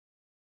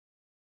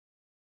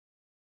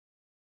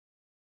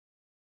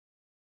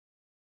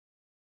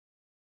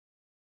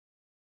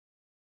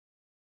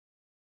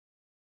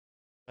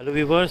Hello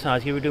viewers,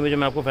 आज की video में जो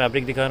मैं आपको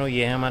फैब्रिक दिखा रहा हूँ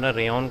ये है हमारा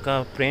रेयन का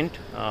print.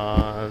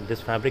 This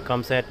fabric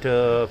comes at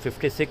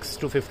 56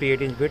 to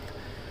 58 inch width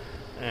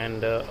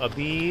and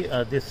अभी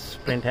this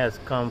print has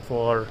come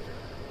for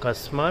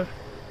customer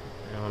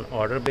on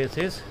order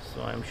basis.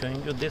 So I'm showing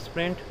you this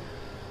print,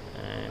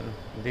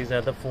 and these are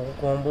the 4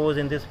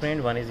 combos in this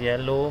print. One is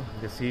yellow,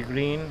 the sea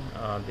green,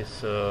 this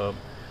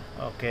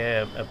okay,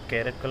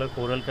 carrot color,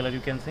 coral color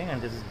you can say,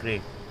 and this is gray.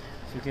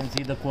 So you can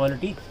see the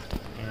quality,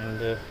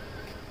 and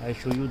I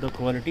show you the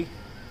quality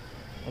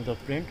of the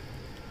print.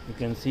 You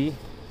can see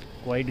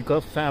quite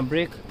guff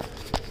fabric.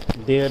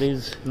 There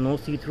is no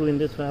see-through in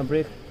this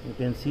fabric. You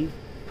can see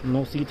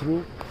no see-through,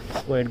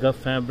 quite guff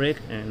fabric,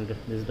 and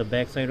this is the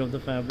back side of the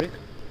fabric.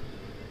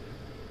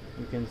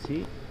 You can see,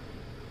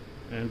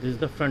 and this is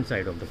the front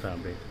side of the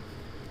fabric,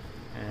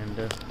 and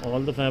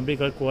all the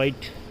fabric are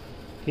quite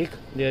thick.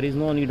 There is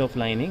no need of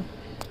lining.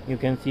 You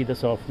can see the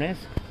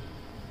softness.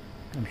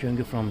 I'm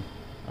showing you from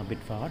a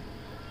bit far,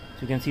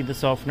 so you can see the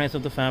softness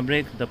of the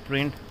fabric, the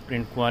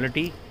print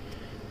quality,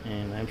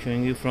 and I'm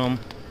showing you from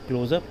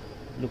close up.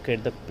 Look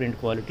at the print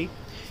quality,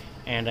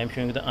 and I'm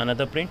showing you the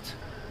another prints.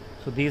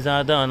 So these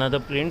are the another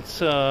prints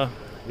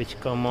which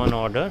come on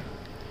order.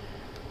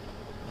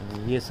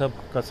 ये सब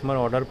customer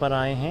order पर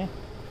आए हैं,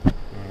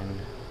 and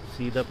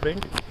see the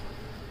print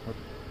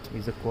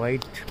is a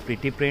quite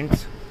pretty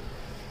prints,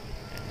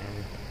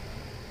 and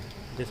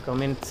this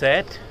come in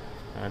set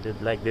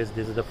like this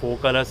is the 4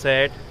 color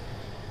set,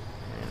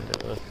 and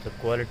the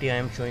quality I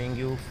am showing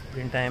you,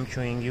 print I am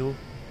showing you,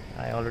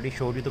 I already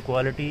showed you the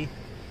quality,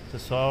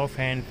 the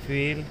soft hand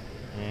feel,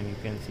 and you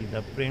can see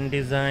the print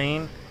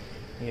design.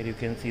 Here you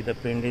can see the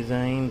print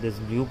design, this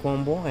blue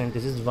combo and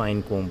this is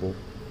wine combo.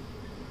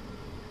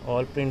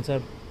 All prints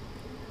are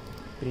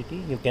pretty.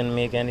 You can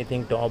make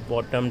anything, top,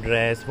 bottom,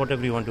 dress,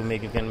 whatever you want to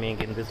make, you can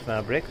make in this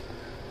fabric.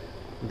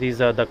 These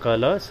are the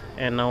colors,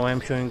 and now I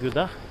am showing you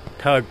the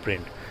third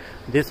print.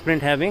 This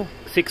print having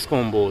 6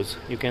 combos.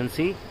 You can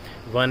see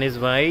one is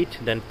white,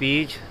 then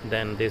peach,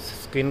 then this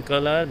skin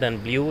color, then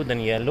blue,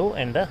 then yellow,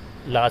 and the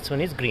last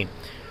one is green.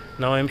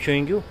 Now I am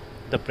showing you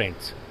the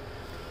prints.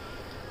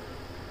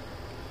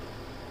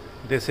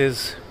 This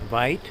is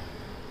white.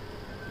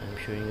 I am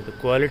showing you the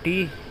quality.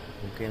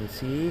 You can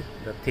see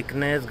the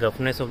thickness,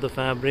 guffness of the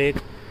fabric,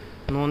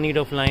 no need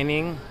of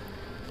lining,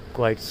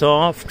 quite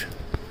soft.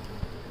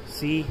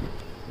 See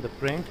the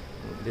print.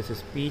 This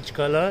is peach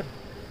color,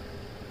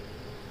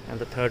 and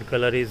the third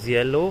color is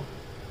yellow.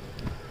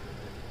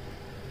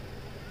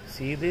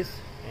 See this,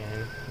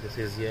 and this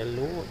is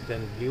yellow,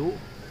 then blue,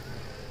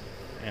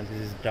 and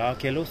this is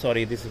dark yellow.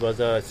 Sorry, this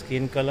was a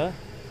skin color,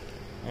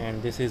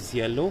 and this is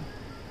yellow,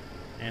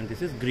 and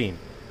this is green.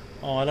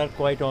 All are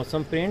quite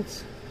awesome prints,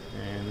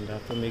 and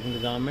after making the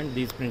garment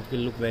these prints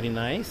will look very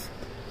nice.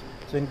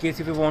 So in case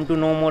if you want to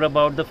know more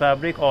about the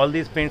fabric, all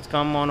these prints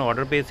come on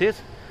order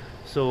basis,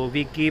 so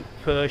we keep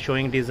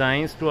showing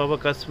designs to our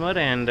customer,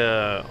 and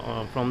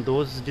from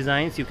those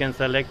designs you can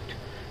select,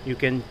 you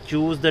can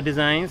choose the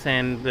designs,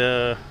 and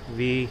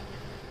we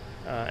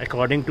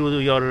according to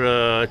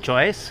your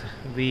choice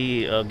we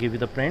give you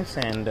the prints,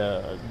 and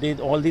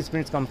all these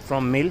prints come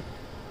from mill.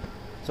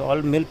 So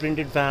all mill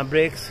printed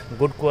fabrics,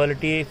 good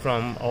quality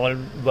from all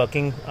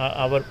working,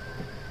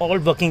 all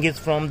working is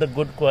from the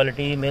good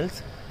quality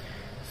mills,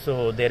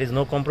 so there is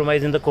no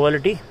compromise in the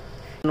quality.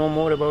 To know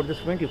more about this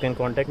print you can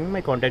contact me.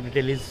 My contact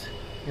detail is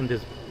in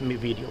this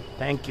video.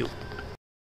 Thank you.